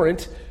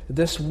warrant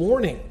this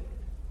warning.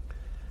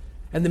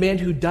 And the man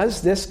who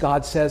does this,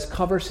 God says,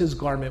 covers his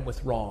garment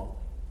with wrong.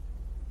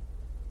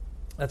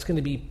 That's going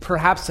to be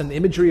perhaps an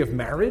imagery of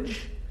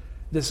marriage.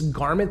 This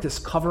garment, this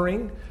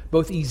covering,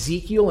 both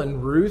Ezekiel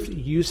and Ruth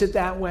use it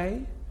that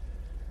way.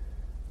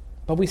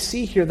 But we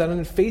see here that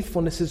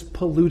unfaithfulness is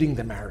polluting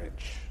the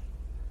marriage.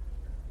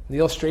 The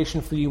illustration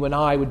for you and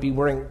I would be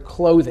wearing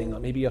clothing,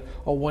 maybe a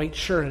white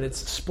shirt, and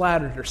it's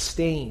splattered or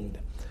stained.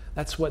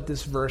 That's what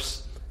this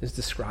verse is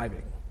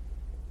describing.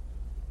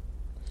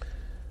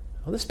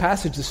 Well, this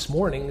passage this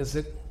morning is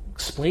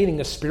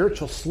explaining a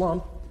spiritual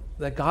slump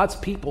that God's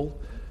people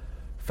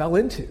fell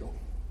into.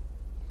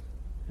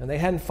 And they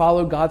hadn't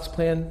followed God's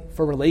plan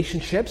for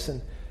relationships,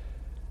 and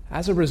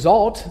as a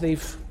result,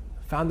 they've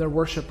found their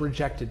worship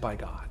rejected by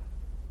God.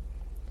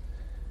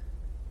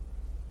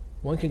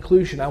 One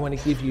conclusion I want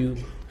to give you,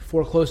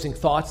 4 closing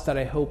thoughts that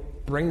I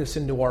hope bring this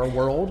into our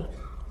world,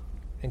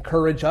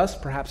 encourage us,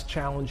 perhaps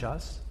challenge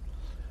us.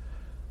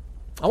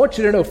 I want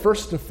you to know,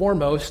 first and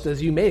foremost,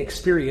 as you may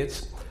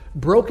experience,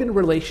 broken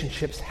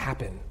relationships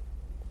happen.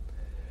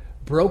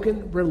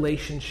 Broken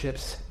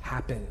relationships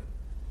happen.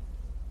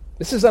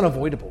 This is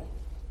unavoidable.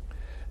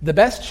 The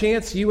best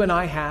chance you and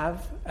I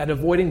have at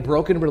avoiding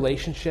broken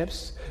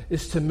relationships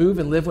is to move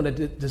and live on a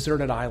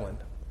deserted island.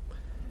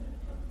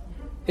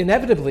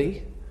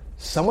 Inevitably,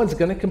 someone's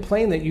going to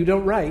complain that you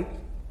don't write,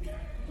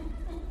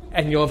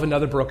 and you'll have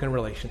another broken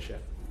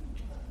relationship.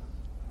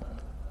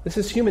 This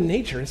is human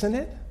nature, isn't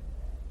it?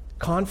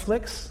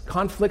 Conflicts,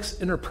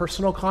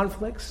 interpersonal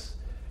conflicts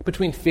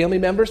between family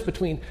members,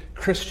 between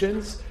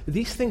Christians.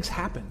 These things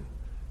happen.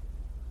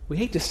 We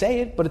hate to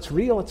say it, but it's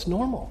real, it's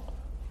normal.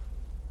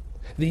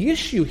 The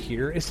issue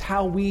here is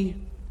how we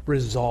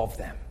resolve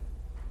them.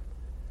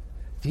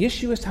 The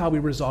issue is how we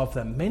resolve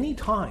them. Many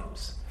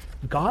times,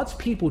 God's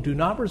people do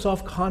not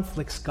resolve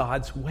conflicts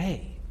God's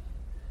way.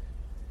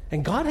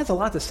 And God has a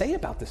lot to say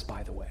about this,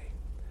 by the way.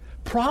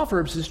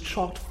 Proverbs is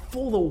chock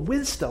full of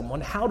wisdom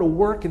on how to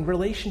work in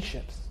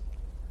relationships.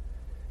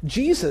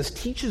 Jesus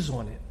teaches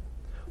on it.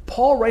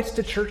 Paul writes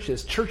to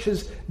churches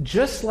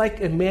just like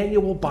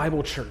Immanuel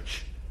Bible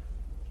Church.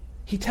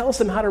 He tells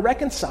them how to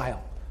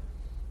reconcile.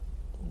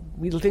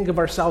 We think of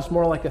ourselves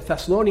more like a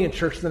Thessalonian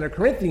church than a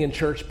Corinthian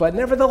church, but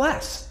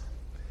nevertheless,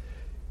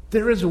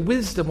 there is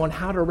wisdom on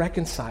how to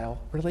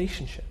reconcile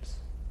relationships.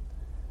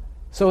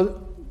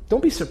 So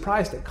don't be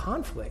surprised at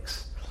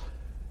conflicts,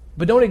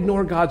 but don't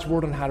ignore God's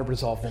word on how to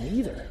resolve them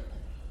either.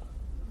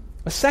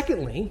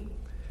 Secondly,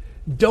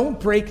 don't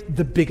break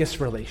the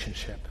biggest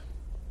relationship.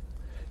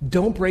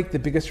 Don't break the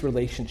biggest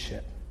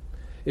relationship.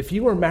 If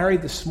you are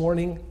married this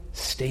morning,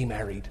 stay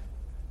married.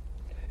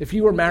 If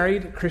you are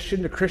married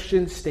Christian to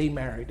Christian, stay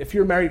married. If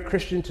you're married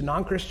Christian to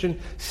non-Christian,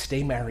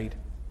 stay married.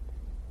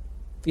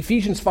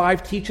 Ephesians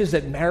 5 teaches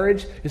that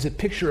marriage is a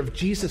picture of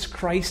Jesus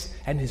Christ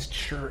and his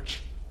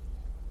church.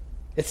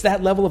 It's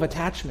that level of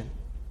attachment.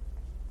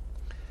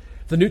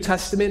 The New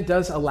Testament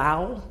does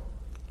allow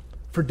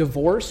for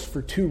divorce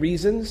for 2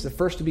 reasons. The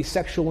first to be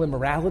sexual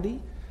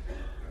immorality,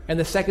 and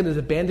the second is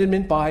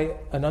abandonment by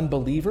an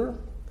unbeliever.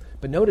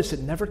 But notice it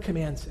never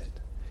commands it.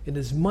 And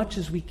as much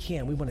as we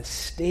can, we want to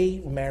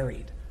stay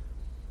married.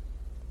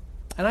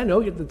 And I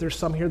know that there's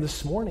some here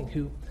this morning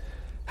who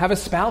have a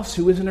spouse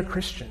who isn't a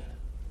Christian.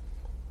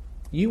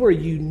 You are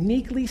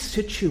uniquely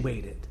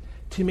situated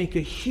to make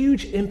a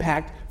huge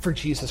impact for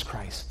Jesus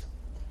Christ.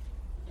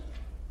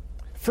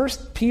 1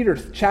 Peter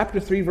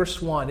chapter 3,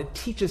 verse 1, it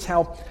teaches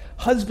how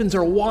husbands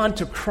are won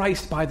to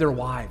Christ by their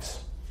wives.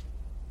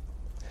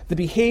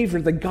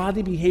 The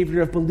godly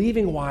behavior of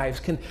believing wives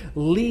can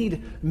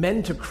lead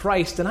men to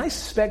Christ. And I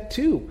suspect,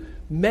 too,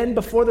 men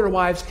before their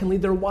wives can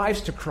lead their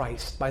wives to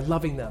Christ by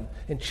loving them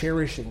and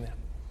cherishing them.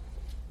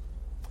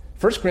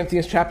 1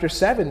 Corinthians chapter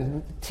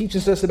 7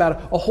 teaches us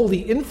about a holy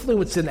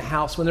influence in the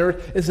house when there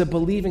is a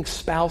believing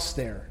spouse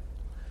there.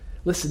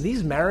 Listen,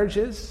 these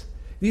marriages,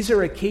 these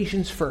are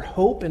occasions for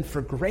hope and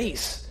for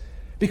grace,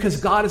 because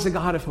God is a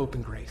God of hope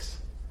and grace.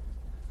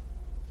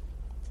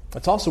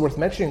 It's also worth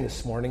mentioning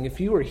this morning, if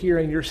you are here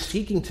and you're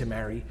seeking to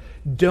marry,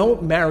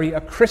 don't marry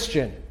a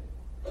Christian.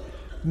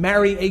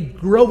 Marry a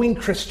growing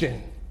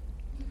Christian.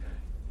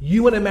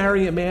 You want to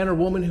marry a man or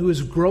woman who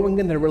is growing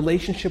in their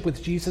relationship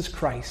with Jesus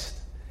Christ.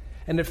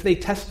 And if they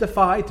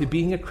testify to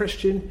being a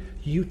Christian,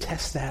 you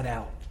test that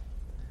out.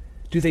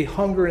 Do they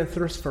hunger and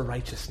thirst for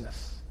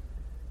righteousness?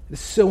 It is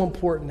so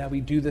important that we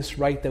do this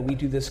right, that we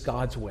do this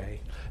God's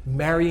way,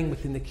 marrying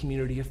within the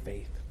community of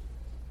faith.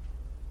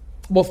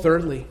 Well,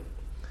 thirdly,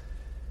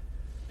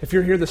 if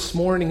you're here this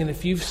morning and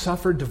if you've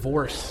suffered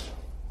divorce,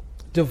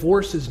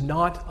 divorce is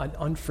not an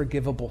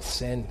unforgivable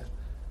sin.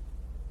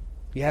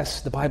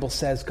 Yes, the Bible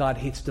says God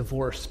hates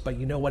divorce, but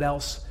you know what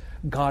else?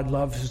 God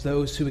loves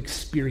those who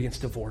experience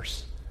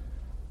divorce.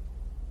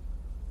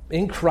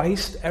 In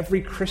Christ,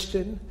 every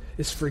Christian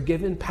is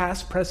forgiven,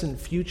 past, present,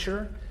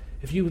 future,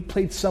 if you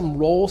played some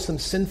role, some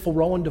sinful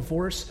role in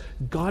divorce,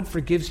 God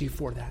forgives you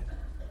for that.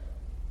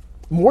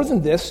 More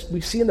than this, we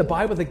see in the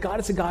Bible that God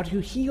is a God who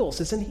heals,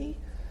 isn't he?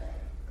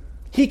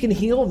 He can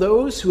heal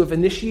those who have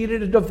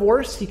initiated a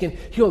divorce. He can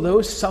heal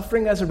those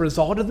suffering as a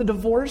result of the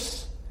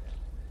divorce.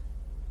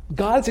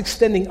 God's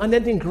extending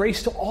unending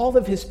grace to all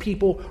of his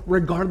people,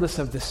 regardless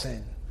of the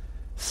sin.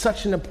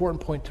 Such an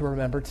important point to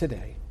remember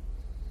today.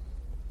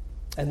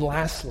 And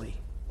lastly,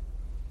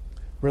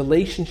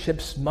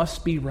 relationships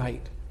must be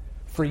right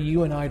for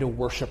you and I to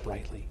worship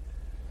rightly.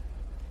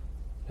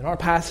 In our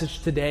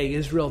passage today,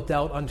 Israel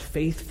dealt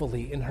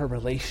unfaithfully in her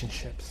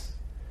relationships.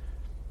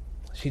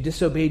 She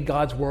disobeyed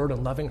God's word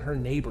in loving her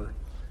neighbor.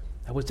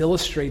 That was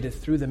illustrated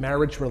through the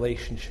marriage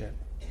relationship.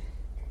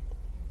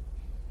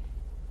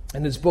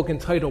 In his book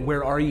entitled,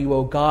 Where Are You,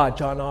 O God?,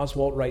 John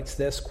Oswalt writes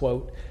this,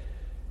 quote,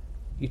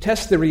 "You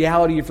test the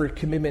reality of your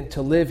commitment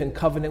to live in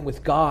covenant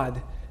with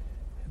God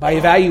by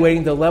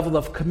evaluating the level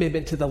of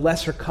commitment to the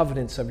lesser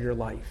covenants of your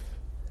life.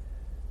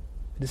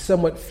 It is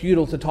somewhat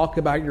futile to talk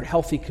about your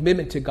healthy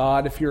commitment to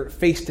God if your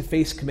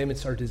face-to-face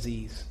commitments are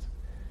diseased.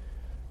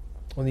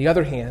 On the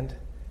other hand,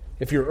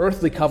 if your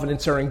earthly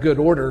covenants are in good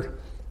order,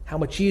 how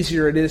much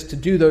easier it is to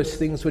do those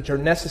things which are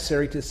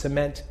necessary to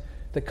cement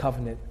the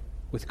covenant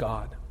with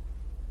God."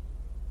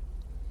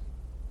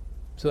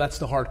 So that's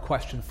the hard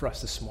question for us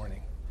this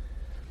morning.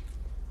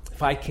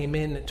 If I came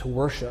in to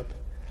worship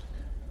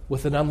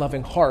with an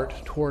unloving heart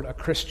toward a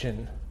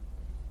Christian,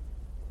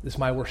 is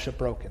my worship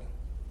broken?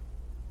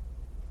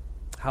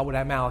 How would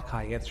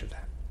Malachi answer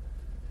that?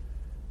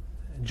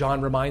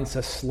 John reminds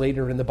us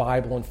later in the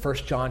Bible in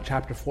 1 John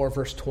chapter 4,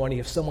 verse 20,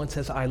 if someone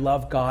says, "I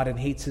love God," and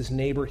hates his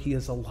neighbor, he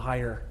is a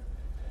liar.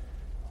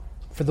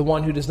 For the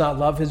one who does not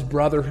love his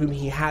brother whom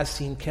he has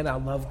seen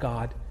cannot love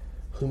God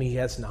whom he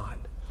has not.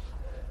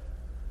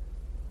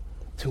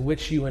 To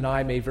which you and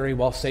I may very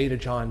well say to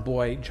John,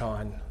 "Boy,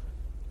 John,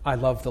 I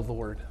love the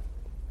Lord,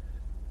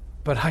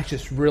 but I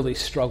just really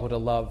struggle to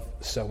love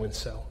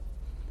so-and-so."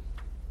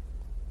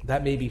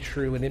 That may be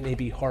true, and it may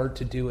be hard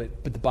to do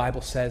it, but the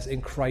Bible says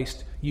in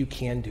Christ you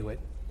can do it.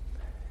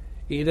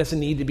 It doesn't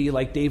need to be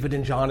like David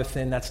and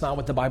Jonathan. That's not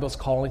what the Bible's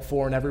calling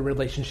for in every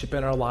relationship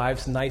in our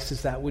lives, nice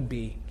as that would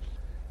be.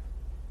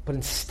 But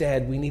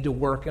instead, we need to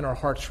work in our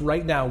hearts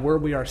right now, where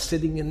we are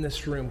sitting in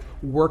this room,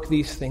 work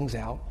these things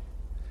out.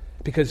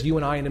 Because you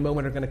and I in a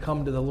moment are going to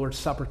come to the Lord's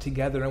Supper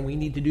together, and we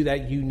need to do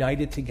that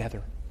united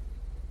together.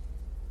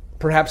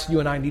 Perhaps you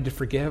and I need to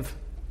forgive.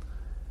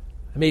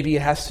 Maybe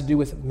it has to do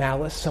with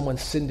malice. Someone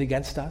sinned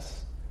against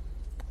us.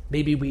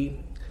 Maybe we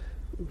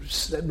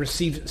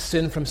received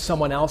sin from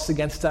someone else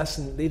against us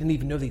and they didn't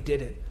even know they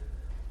did it.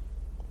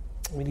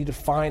 We need to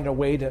find a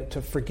way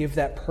to forgive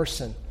that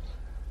person.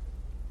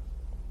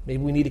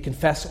 Maybe we need to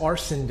confess our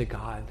sin to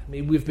God.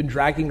 Maybe we've been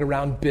dragging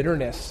around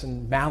bitterness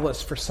and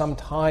malice for some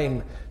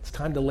time. It's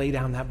time to lay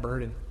down that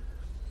burden.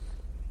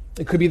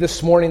 It could be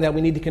this morning that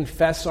we need to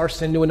confess our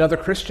sin to another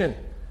Christian.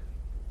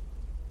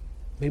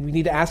 Maybe we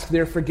need to ask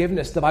their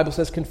forgiveness. The Bible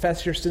says,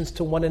 confess your sins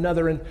to one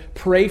another and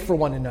pray for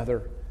one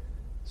another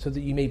so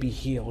that you may be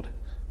healed.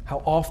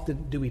 How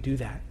often do we do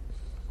that?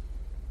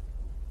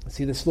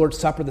 See, this Lord's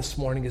Supper this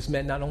morning is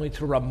meant not only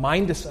to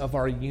remind us of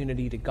our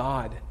unity to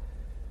God,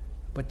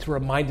 but to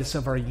remind us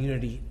of our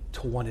unity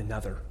to one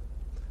another,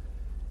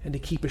 and to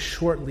keep a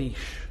short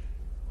leash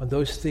on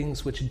those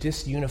things which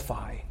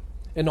disunify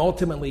and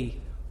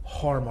ultimately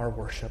harm our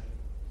worship.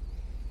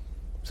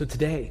 So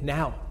today,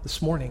 now,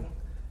 this morning,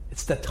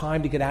 it's the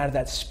time to get out of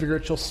that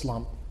spiritual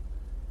slump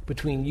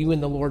between you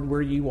and the Lord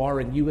where you are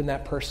and you and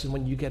that person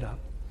when you get up.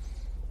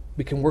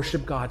 We can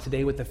worship God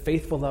today with a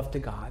faithful love to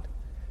God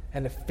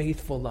and a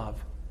faithful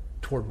love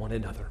toward one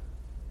another.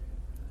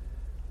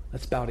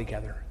 Let's bow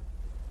together.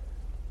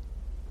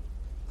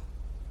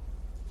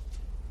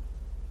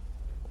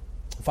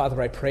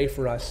 Father, I pray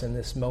for us in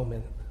this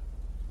moment,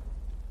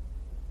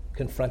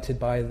 confronted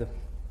by the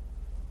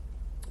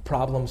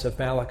problems of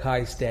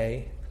Malachi's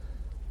day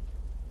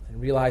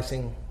and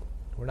realizing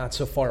we're not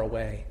so far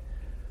away.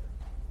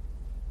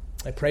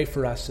 I pray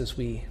for us as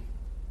we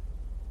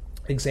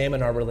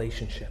examine our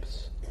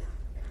relationships.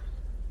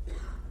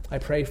 I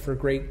pray for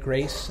great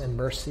grace and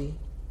mercy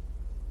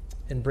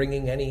in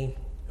bringing any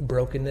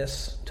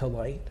brokenness to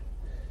light.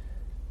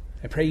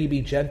 I pray you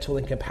be gentle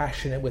and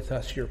compassionate with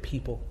us, your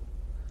people.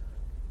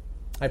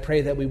 I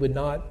pray that we would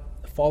not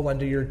fall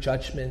under your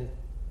judgment,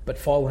 but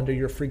fall under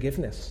your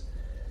forgiveness,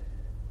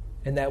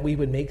 and that we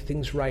would make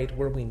things right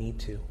where we need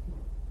to.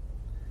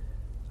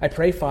 I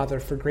pray,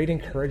 Father, for great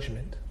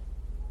encouragement,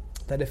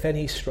 that if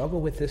any struggle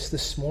with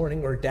this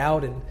morning or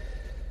doubt, and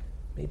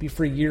maybe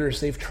for years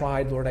they've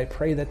tried, Lord, I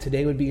pray that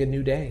today would be a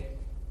new day.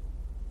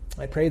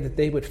 I pray that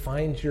they would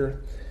find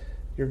your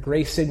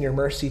grace and your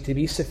mercy to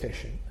be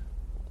sufficient,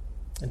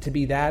 and to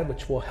be that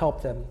which will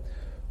help them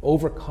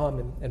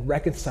overcome and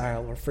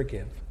reconcile or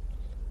forgive.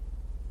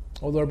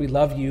 Oh Lord, we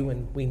love you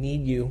and we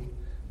need you,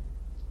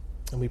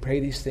 and we pray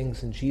these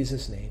things in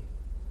Jesus' name.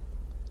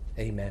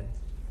 Amen.